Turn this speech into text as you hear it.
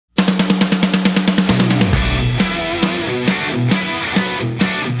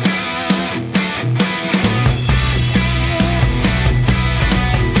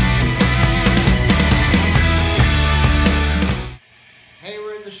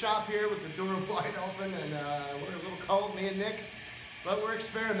shop here with the door wide open, and we're a little cold, me and Nick, but we're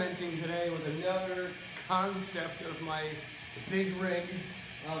experimenting today with another concept of my big rig.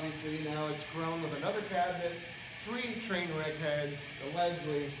 Obviously now it's grown with another cabinet, 3 Trainwreck heads, the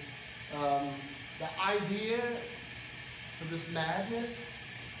Leslie. The idea for this madness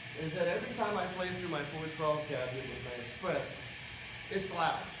is that every time I play through my 412 cabinet with my Express, it's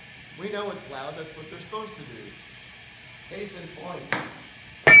loud. We know it's loud, that's what they're supposed to do. Case in point.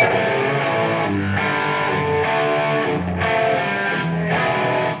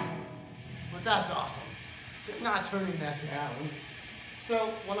 But that's awesome. They're not turning that down.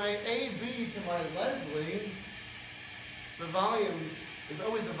 So when I A-B to my Leslie, the volume is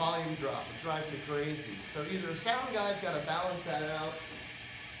always a volume drop. It drives me crazy. So either a sound guy's got to balance that out,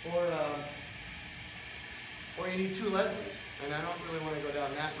 or you need 2 Leslies. And I don't really want to go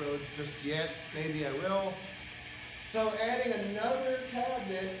down that road just yet. Maybe I will. So adding another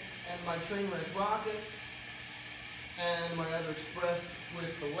cabinet and my Trainwreck rocket and my other Express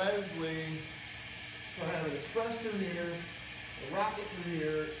with the Leslie. So I have an Express through here, a rocket through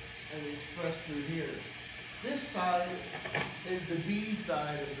here, and the Express through here. This side is the B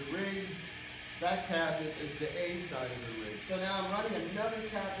side of the rig. That cabinet is the A side of the rig. So now I'm running another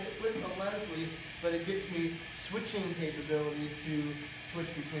cabinet with the Leslie, but it gives me switching capabilities to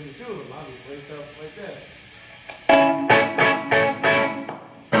switch between the 2 of them, obviously. So like this. And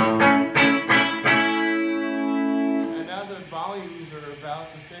now the volumes are about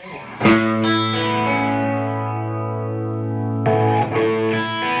the same.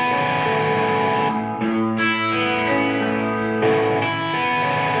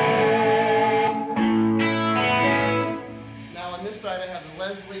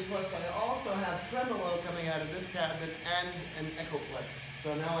 Leslie, plus I also have tremolo coming out of this cabinet and an Echoplex.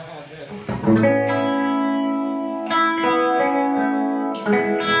 So now I have this.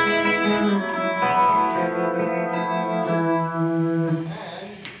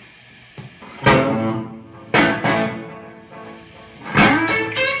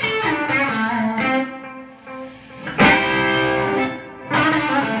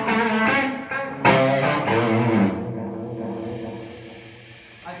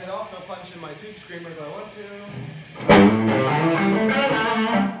 I could also punch in my tube screamer if I want to. So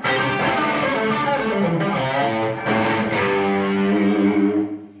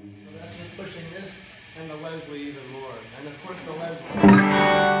that's just pushing this and the Leslie even more. And of course the Leslie.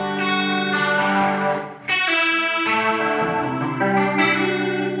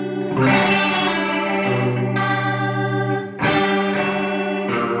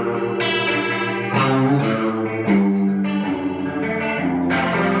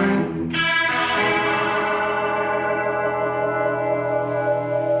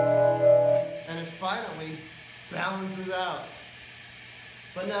 Finally balances out.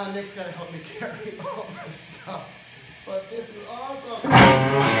 But now Nick's got to help me carry all this stuff. But this is awesome.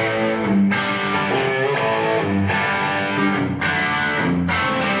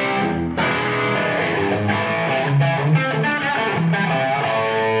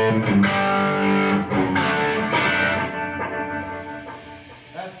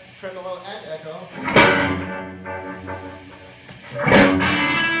 That's tremolo and echo.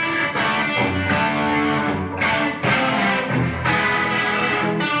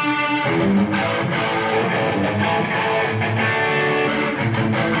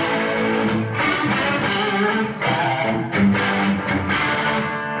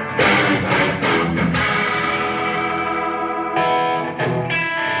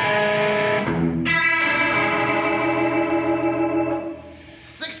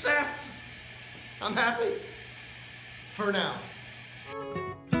 Success! I'm happy. For now.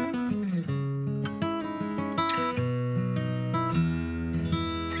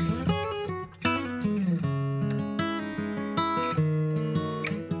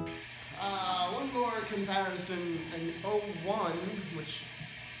 One more comparison in 01, which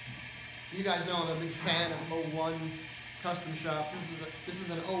you guys know I'm a big fan of 01 custom shops. This is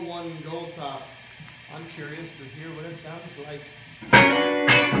an 01 gold top. I'm curious to hear what it sounds like.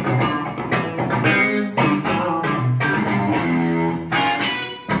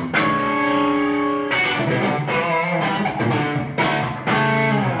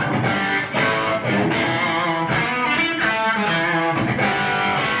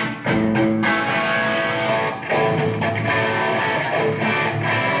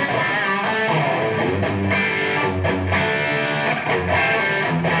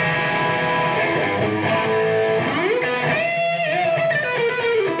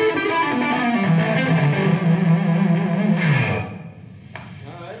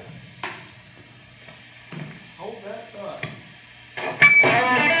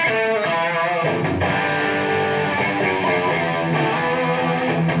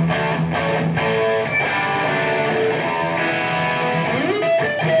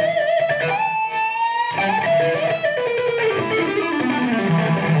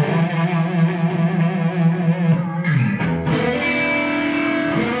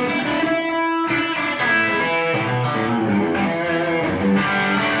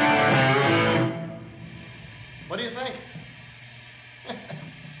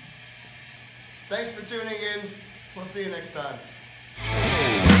 Thanks for tuning in. We'll see you next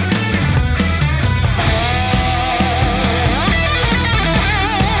time.